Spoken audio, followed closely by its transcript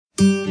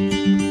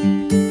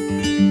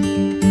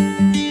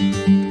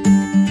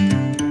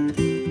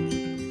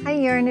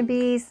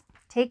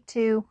Take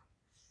two.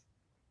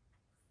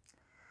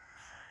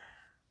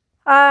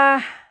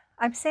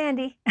 I'm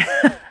Sandy.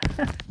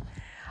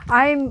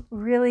 I'm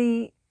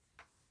really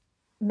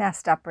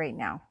messed up right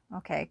now,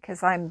 okay,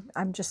 because I'm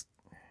just,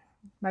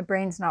 my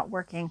brain's not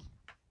working.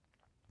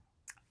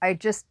 I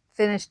just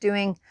finished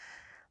doing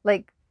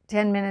like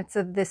 10 minutes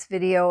of this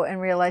video and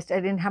realized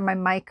I didn't have my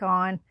mic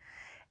on,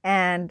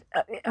 and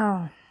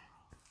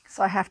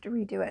so I have to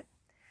redo it.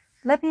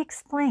 Let me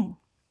explain.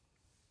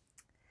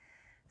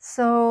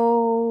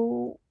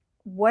 So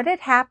what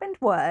had happened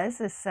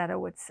was, as Seta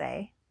would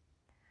say,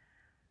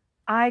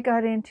 I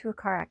got into a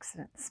car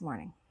accident this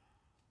morning.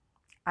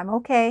 I'm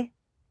okay,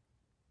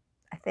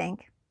 I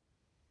think.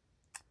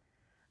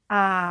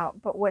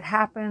 But what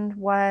happened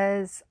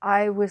was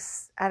I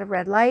was at a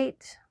red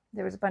light.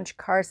 There was a bunch of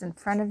cars in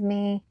front of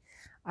me.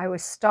 I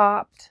was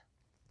stopped.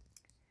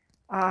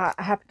 I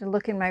happened to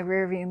look in my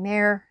rearview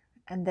mirror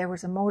and there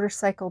was a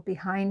motorcycle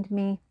behind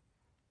me.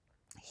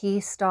 He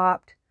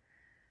stopped.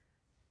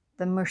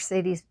 The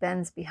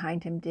Mercedes-Benz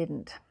behind him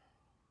didn't.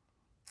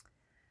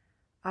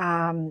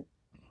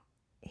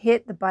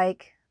 Hit the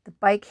bike. The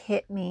bike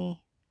hit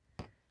me.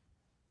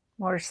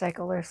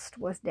 Motorcyclist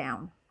was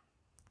down.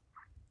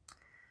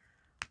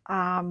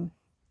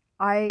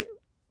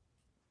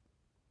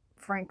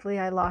 Frankly,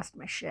 I lost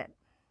my shit.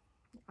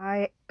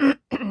 I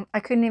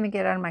couldn't even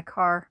get out of my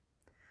car.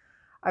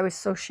 I was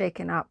so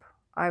shaken up.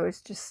 I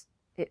just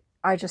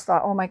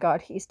thought, oh my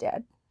God, he's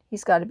dead.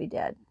 He's got to be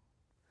dead.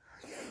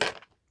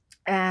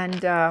 And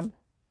the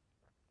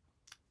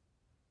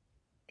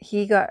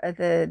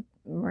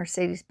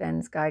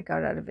Mercedes-Benz guy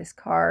got out of his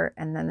car,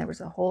 and then there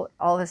was all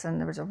of a sudden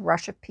there was a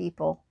rush of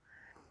people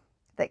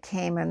that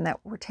came and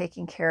that were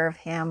taking care of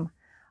him.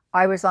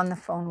 I was on the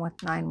phone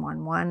with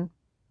 911.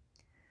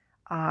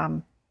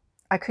 I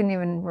couldn't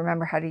even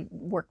remember how to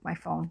work my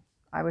phone.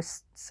 I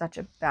was such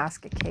a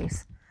basket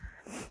case.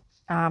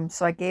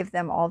 So I gave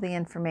them all the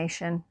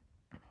information.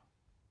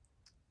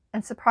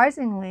 And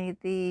surprisingly,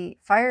 the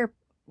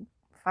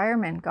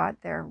firemen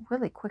got there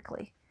really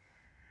quickly.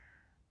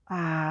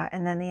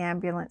 And then the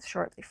ambulance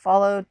shortly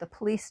followed. The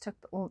police took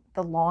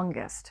the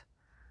longest.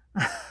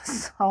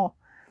 So,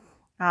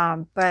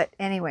 but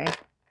anyway,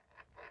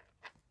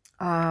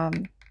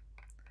 the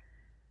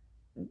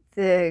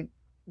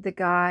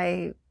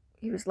guy,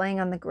 he was laying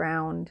on the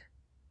ground.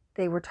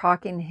 They were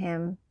talking to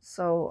him,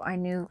 so I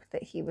knew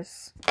that he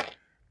was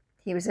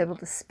able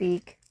to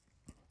speak.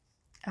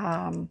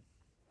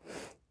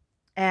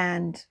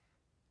 And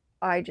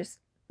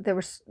there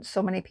were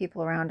so many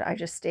people around. I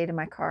just stayed in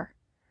my car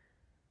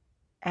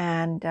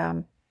and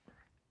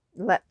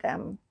let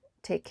them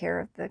take care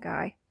of the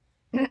guy.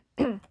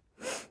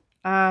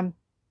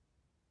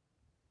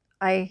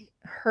 I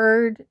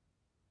heard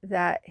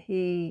that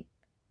he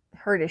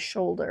hurt his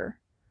shoulder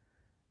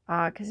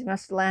because he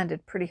must have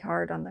landed pretty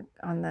hard on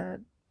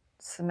the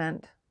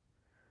cement.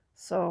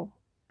 So,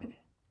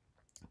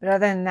 but other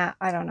than that,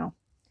 I don't know.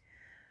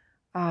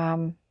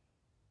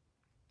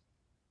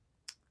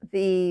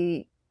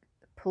 The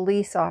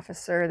police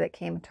officer that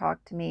came and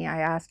talked to me, I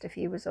asked if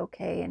he was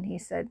okay, and he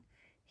said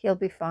he'll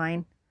be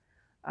fine.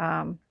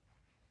 You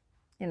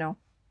know,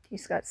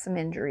 he's got some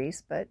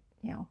injuries, but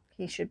you know,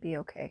 he should be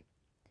okay.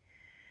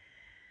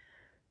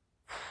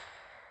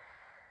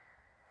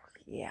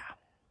 Yeah.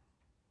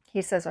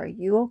 He says, "Are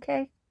you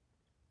okay?"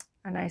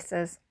 And I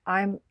says,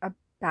 "I'm a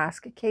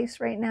basket case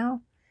right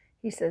now."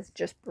 He says,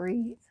 "Just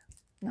breathe."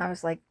 And I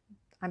was like,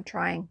 "I'm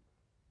trying."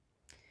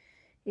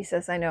 He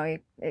says, "I know you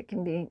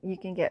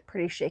can get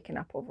pretty shaken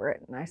up over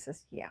it." And I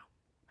says, "Yeah."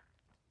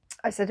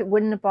 I said, "It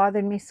wouldn't have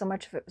bothered me so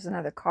much if it was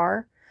another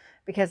car,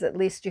 because at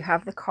least you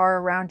have the car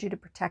around you to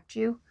protect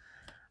you.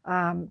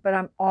 But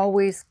I'm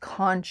always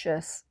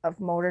conscious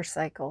of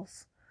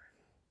motorcycles.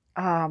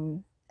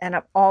 And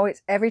I'm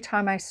always, every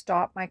time I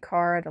stop my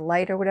car at a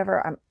light or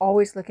whatever, I'm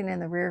always looking in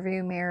the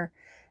rearview mirror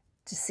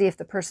to see if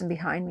the person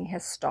behind me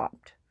has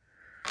stopped."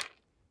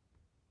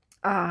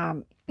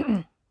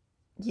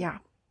 Yeah,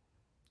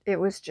 it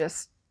was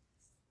just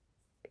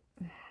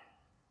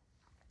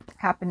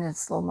happened in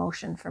slow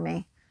motion for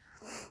me.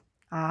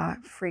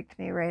 Freaked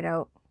me right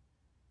out.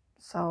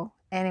 So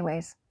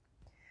anyways,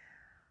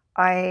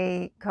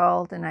 I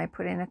called and I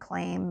put in a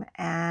claim,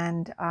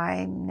 and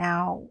I'm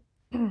now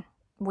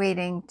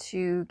waiting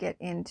to get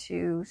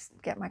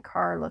my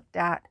car looked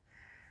at.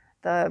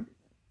 The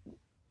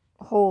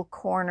whole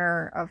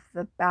corner of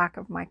the back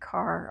of my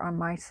car on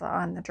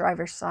the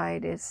driver's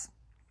side is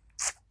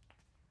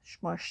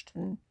smushed,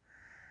 and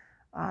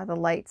the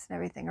lights and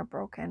everything are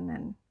broken,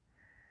 and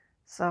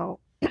so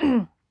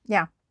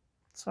yeah.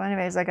 So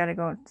anyways, I gotta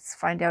go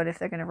find out if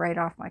they're gonna write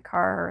off my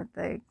car or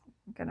they're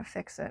gonna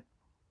fix it.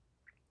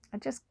 I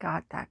just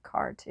got that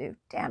car too,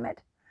 damn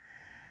it.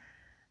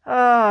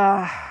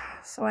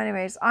 So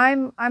anyways,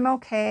 I'm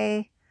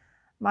okay.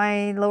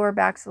 My lower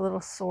back's a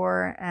little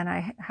sore and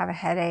I have a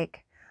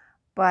headache,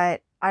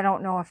 but I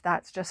don't know if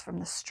that's just from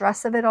the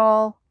stress of it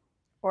all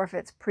or if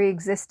it's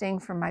pre-existing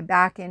from my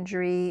back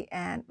injury.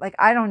 And like,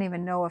 I don't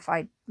even know if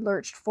I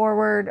lurched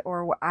forward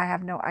or what. I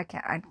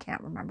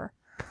can't remember.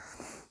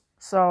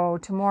 So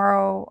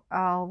tomorrow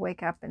I'll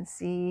wake up and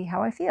see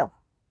how I feel.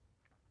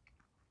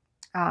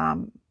 I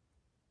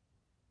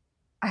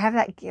have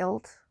that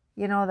guilt,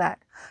 you know,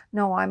 that,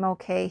 no, I'm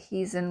okay,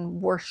 he's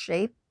in worse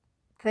shape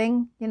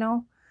thing, you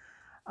know.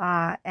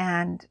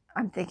 And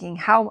I'm thinking,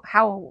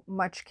 how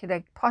much could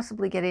I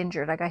possibly get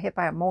injured? I got hit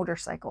by a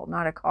motorcycle,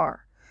 not a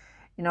car,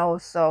 you know.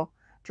 So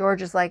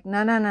George is like,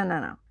 no, no, no, no,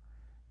 no.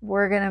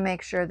 We're going to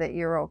make sure that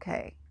you're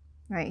okay,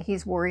 right?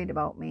 He's worried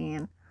about me.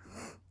 And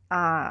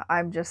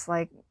I'm just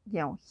like, you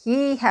know,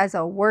 he has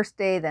a worse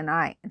day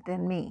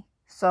than me.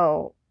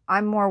 So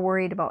I'm more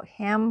worried about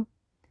him,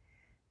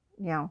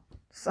 you know.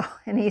 So,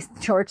 and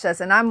George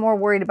says, and I'm more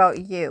worried about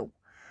you.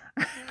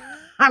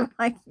 I'm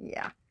like,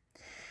 yeah.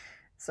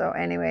 So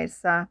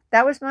anyways,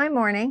 that was my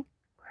morning.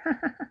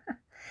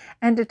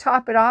 And to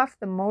top it off,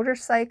 the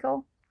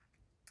motorcycle,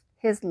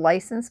 his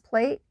license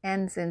plate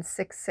ends in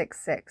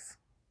 666.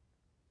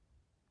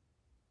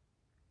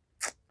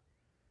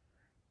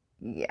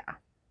 Yeah.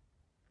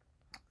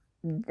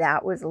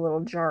 That was a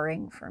little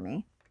jarring for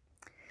me.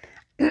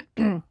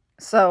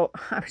 So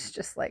I was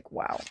just like,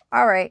 wow.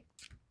 All right.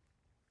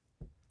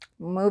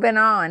 Moving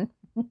on.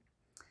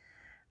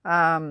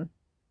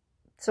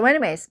 So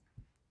anyways,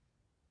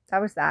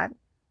 that was that.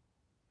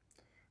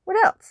 What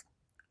else?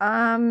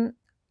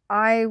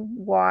 I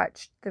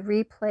watched the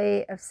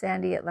replay of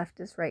Sandy at Left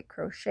is Right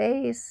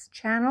Crochet's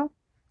channel,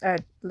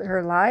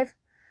 her live.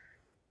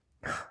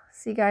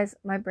 See, guys,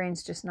 my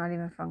brain's just not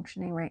even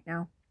functioning right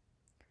now.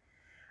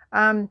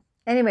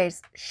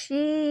 Anyways,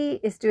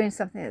 she is doing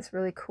something that's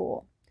really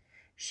cool.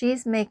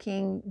 She's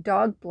making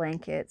dog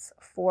blankets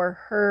for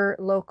her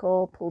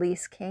local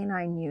police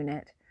canine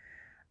unit.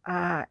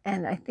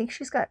 And I think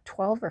she's got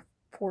 12 or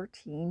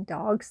 14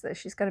 dogs that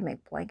she's got to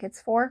make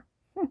blankets for.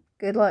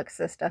 Good luck,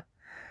 sister.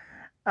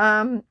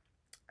 So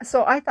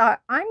I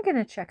thought, I'm going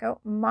to check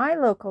out my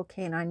local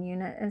canine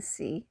unit and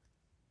see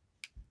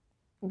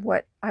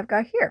what I've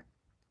got here.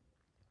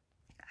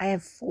 I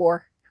have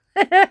 4.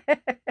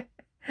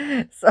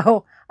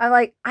 So I'm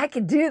like, I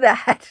could do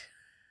that.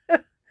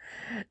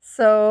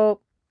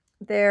 So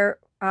they're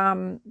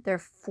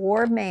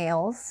 4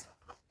 males,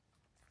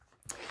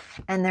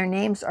 and their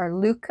names are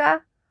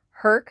Luca,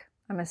 Herc,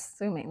 I'm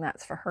assuming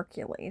that's for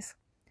Hercules,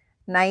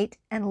 Knight,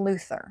 and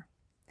Luther.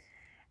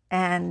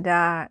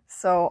 And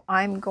so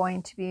I'm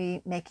going to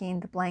be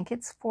making the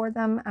blankets for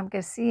them. I'm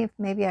going to see if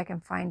maybe I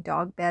can find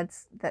dog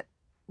beds that,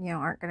 you know,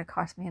 aren't going to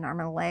cost me an arm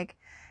and a leg,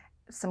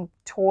 some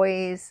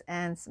toys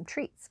and some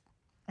treats,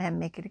 and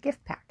make it a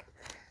gift pack.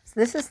 So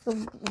this is the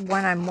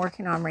one I'm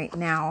working on right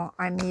now.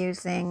 I'm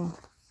using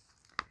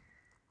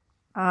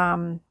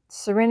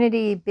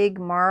Serenity Big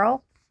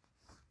Marl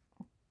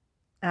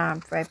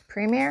by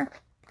Premier.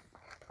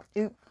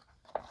 Oop.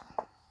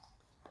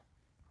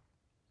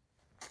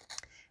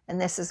 And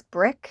this is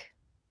brick.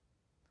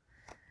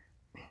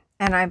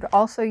 And I've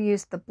also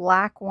used the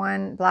black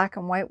and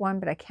white one,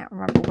 but I can't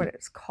remember what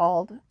it's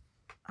called.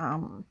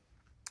 Hold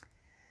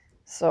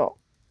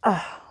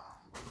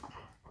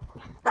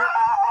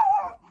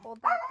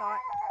that thought.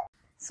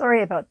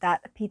 Sorry about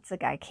that. The pizza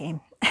guy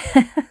came.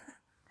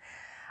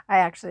 I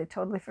actually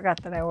totally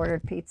forgot that I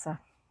ordered pizza.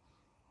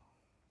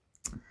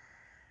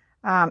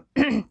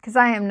 Because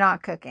I am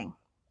not cooking,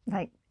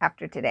 like,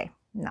 after today.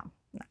 No.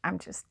 I'm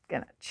just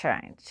going to try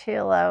and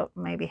chill out,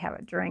 maybe have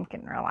a drink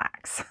and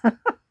relax.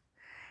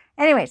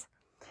 Anyways,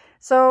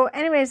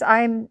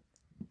 I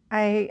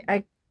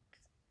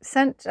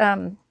sent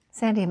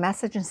Sandy a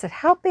message and said,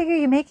 how big are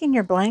you making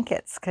your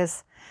blankets?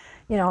 Because,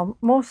 you know,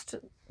 most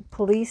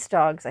police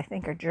dogs, I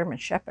think, are German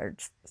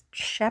Shepherds,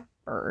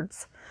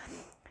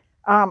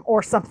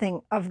 or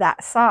something of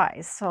that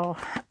size. So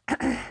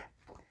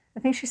I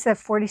think she said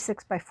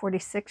 46 by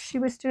 46 she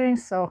was doing.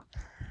 So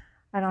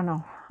I don't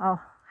know. I'll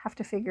have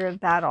to figure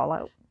that all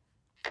out.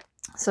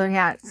 So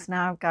yeah, it's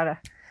now I've got to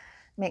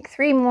make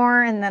 3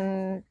 more and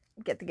then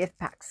get the gift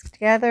packs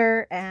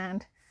together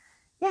and,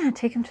 yeah,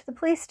 take them to the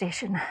police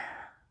station.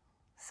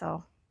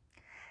 So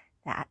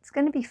that's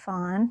going to be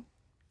fun.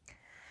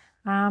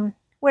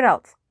 What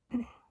else?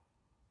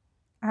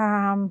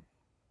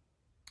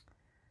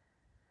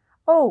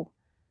 Oh,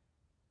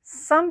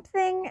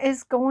 something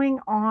is going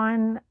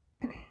on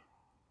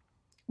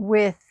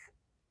with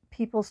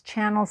people's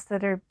channels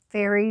that are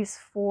fairies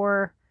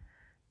for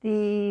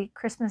the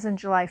Christmas and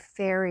July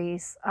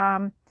fairies.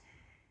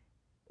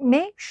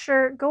 Make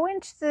sure, go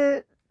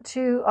into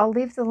I'll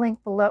leave the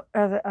link below,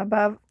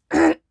 above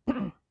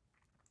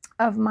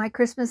of my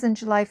Christmas and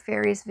July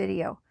fairies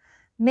video.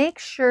 Make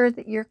sure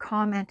that your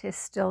comment is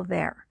still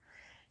there,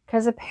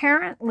 because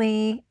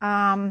apparently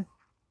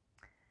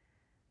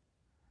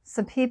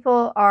some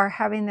people are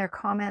having their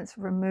comments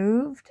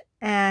removed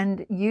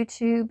and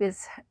YouTube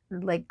is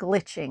like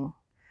glitching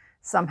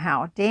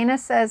somehow. Dana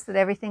says that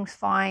everything's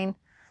fine,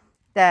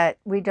 that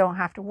we don't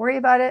have to worry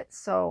about it,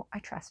 so I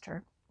trust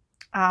her.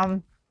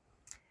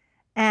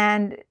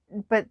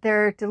 But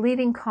they're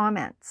deleting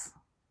comments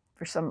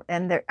for some,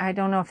 and I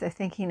don't know if they're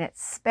thinking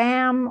it's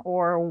spam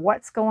or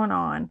what's going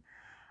on,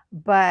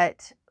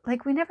 but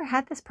like, we never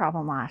had this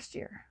problem last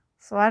year,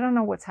 so I don't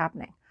know what's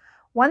happening.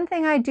 One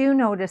thing I do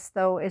notice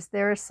though is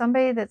there is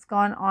somebody that's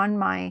gone on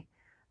my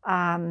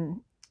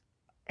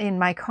in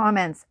my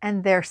comments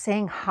and they're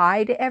saying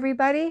hi to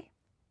everybody,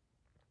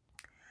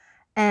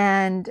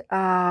 and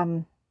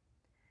their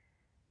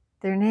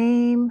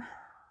name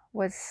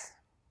was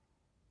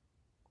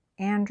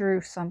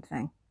Andrew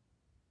something.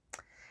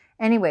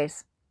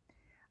 Anyways,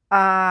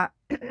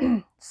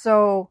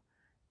 so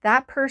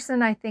that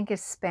person I think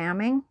is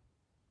spamming.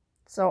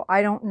 So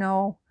I don't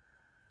know.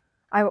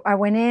 I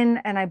went in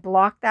and I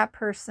blocked that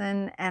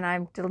person and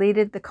I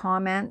deleted the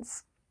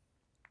comments.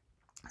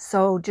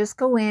 So just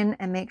go in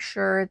and make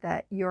sure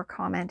that your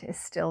comment is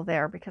still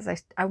there, because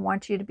I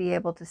want you to be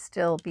able to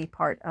still be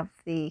part of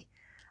the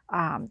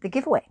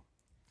giveaway.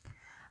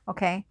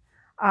 Okay.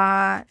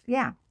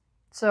 Yeah.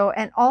 So,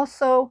 and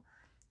also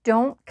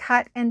don't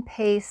cut and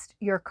paste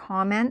your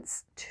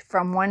comments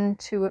from one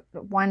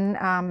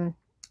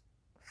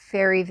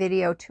fairy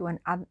video to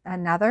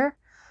another.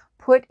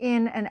 Put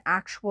in an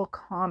actual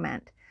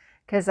comment,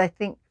 because I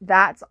think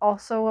that's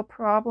also a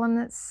problem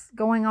that's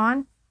going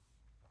on,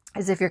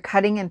 is if you're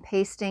cutting and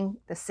pasting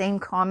the same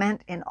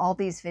comment in all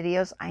these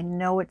videos. I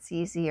know it's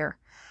easier,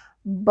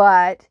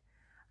 but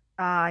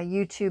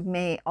YouTube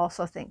may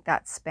also think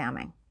that's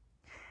spamming.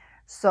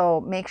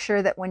 So make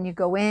sure that when you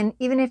go in,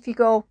 even if you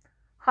go,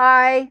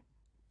 hi,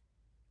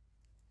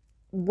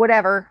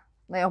 whatever,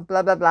 you know,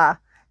 blah, blah, blah,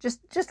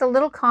 just a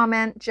little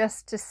comment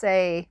just to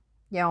say,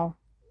 you know,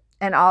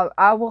 and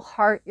I will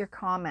heart your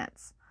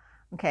comments.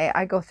 Okay,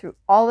 I go through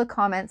all the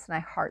comments and I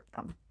heart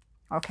them.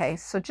 Okay,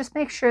 so just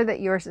make sure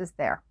that yours is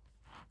there.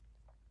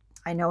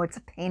 I know it's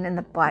a pain in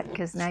the butt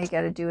because now you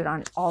got to do it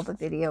on all the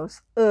videos.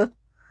 Ugh.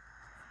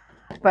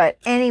 But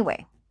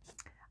anyway,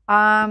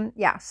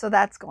 yeah, so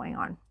that's going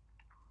on.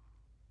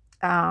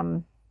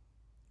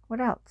 What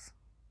else?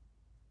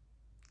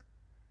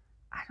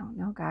 I don't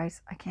know,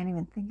 guys. I can't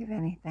even think of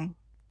anything.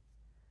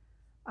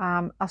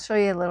 I'll show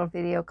you a little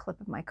video clip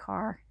of my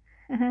car.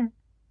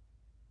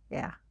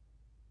 Yeah.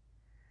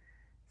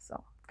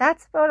 So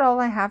that's about all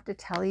I have to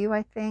tell you,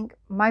 I think.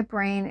 My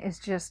brain is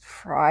just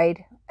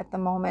fried at the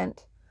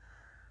moment.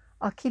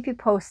 I'll keep you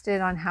posted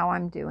on how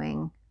I'm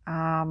doing.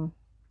 I'm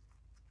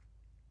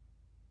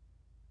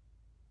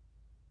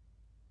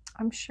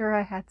sure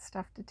I had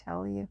stuff to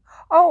tell you.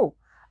 Oh,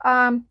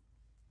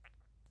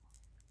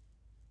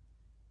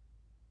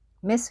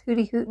 Miss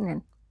Hootie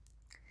Hootinin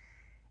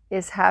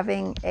is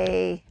having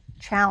a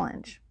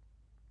challenge.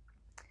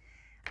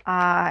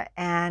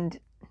 And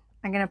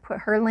I'm going to put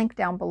her link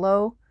down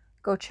below.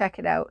 Go check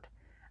it out.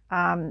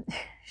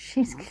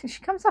 She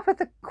comes up with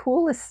the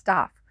coolest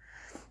stuff,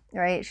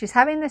 right? She's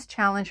having this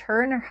challenge,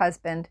 her and her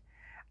husband.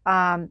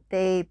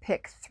 They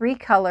pick 3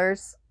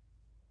 colors,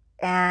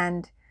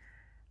 and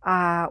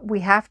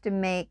we have to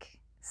make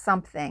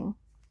something,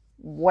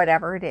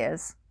 whatever it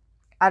is,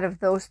 out of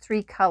those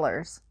 3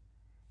 colors.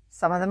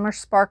 Some of them are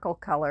sparkle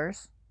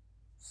colors.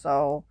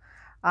 So,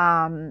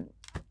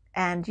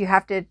 and you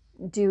have to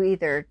do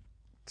either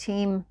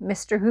Team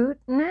Mr.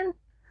 Hootinin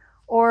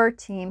or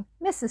Team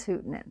Mrs.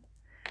 Hootinin,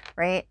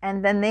 right?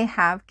 And then they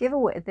have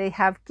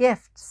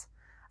gifts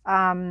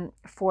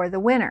for the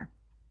winner.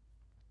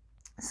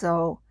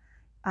 So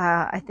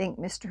I think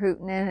Mr.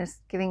 Hootinin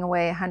is giving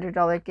away a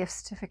 $100 gift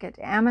certificate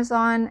to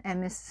Amazon,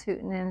 and Mrs.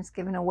 Hootinin is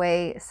giving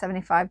away a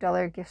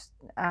 $75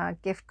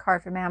 gift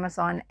card from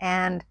Amazon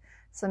and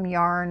some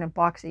yarn, a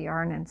box of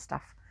yarn and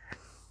stuff.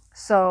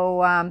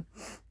 So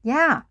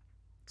yeah,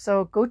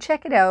 so go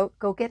check it out,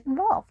 go get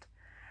involved,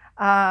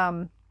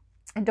 and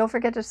don't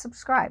forget to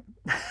subscribe.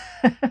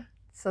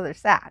 So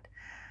there's that.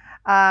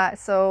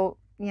 So,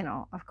 you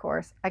know, of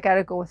course I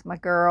gotta go with my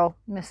girl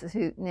Mrs.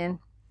 Hootinin.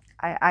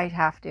 I'd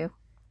have to.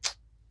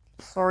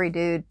 Sorry,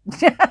 dude.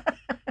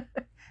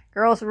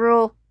 Girls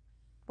rule,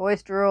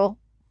 boys rule,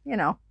 you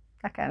know,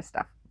 that kind of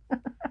stuff.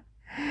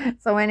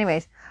 So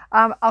anyways,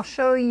 I'll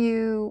show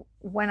you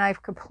when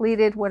I've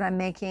completed what I'm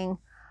making.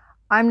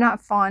 I'm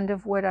not fond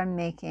of what I'm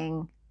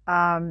making.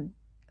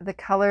 The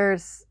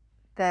colors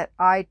that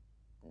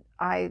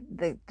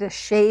the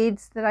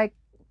shades that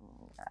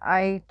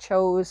I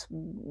chose,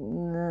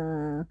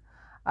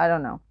 I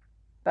don't know,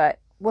 but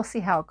we'll see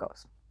how it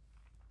goes.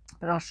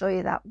 But I'll show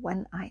you that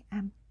when I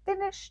am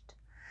finished.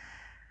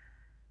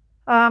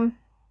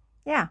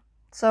 Yeah,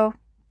 so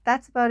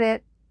that's about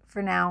it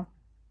for now.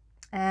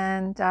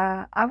 And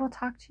I will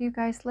talk to you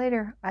guys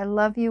later. I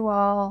love you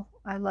all.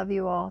 I love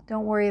you all.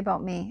 Don't worry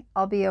about me.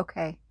 I'll be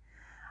okay.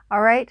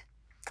 All right?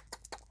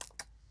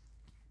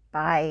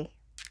 Bye.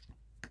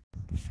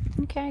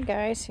 Okay,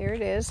 guys, here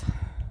it is.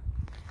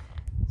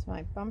 So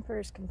my bumper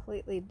is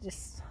completely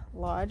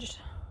dislodged.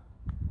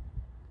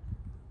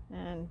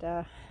 And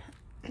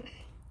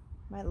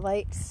my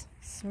lights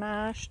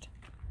smashed.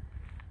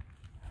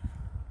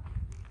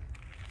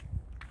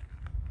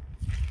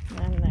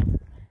 And then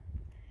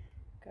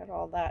got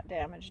all that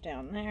damage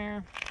down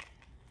there.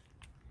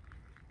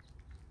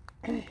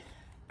 And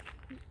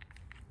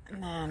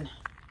then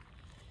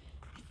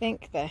I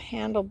think the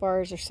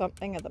handlebars or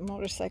something of the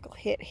motorcycle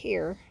hit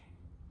here.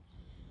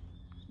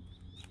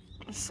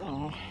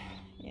 So,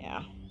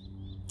 yeah.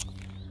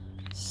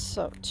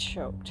 So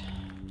choked.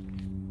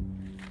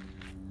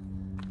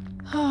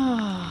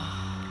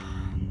 Bummer.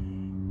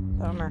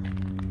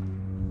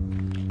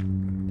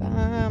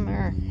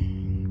 Bummer.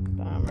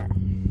 Bummer.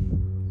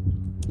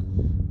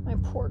 My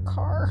poor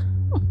car.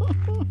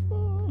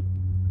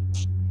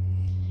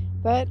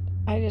 But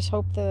I just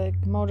hope the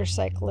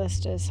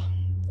motorcyclist is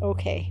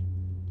okay.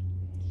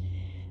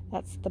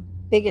 That's the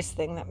biggest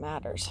thing that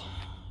matters.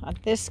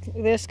 This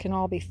can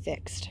all be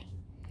fixed.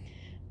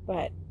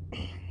 But,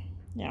 you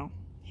know,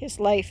 his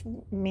life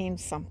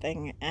means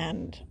something,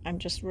 and I'm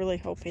just really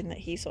hoping that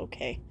he's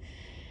okay.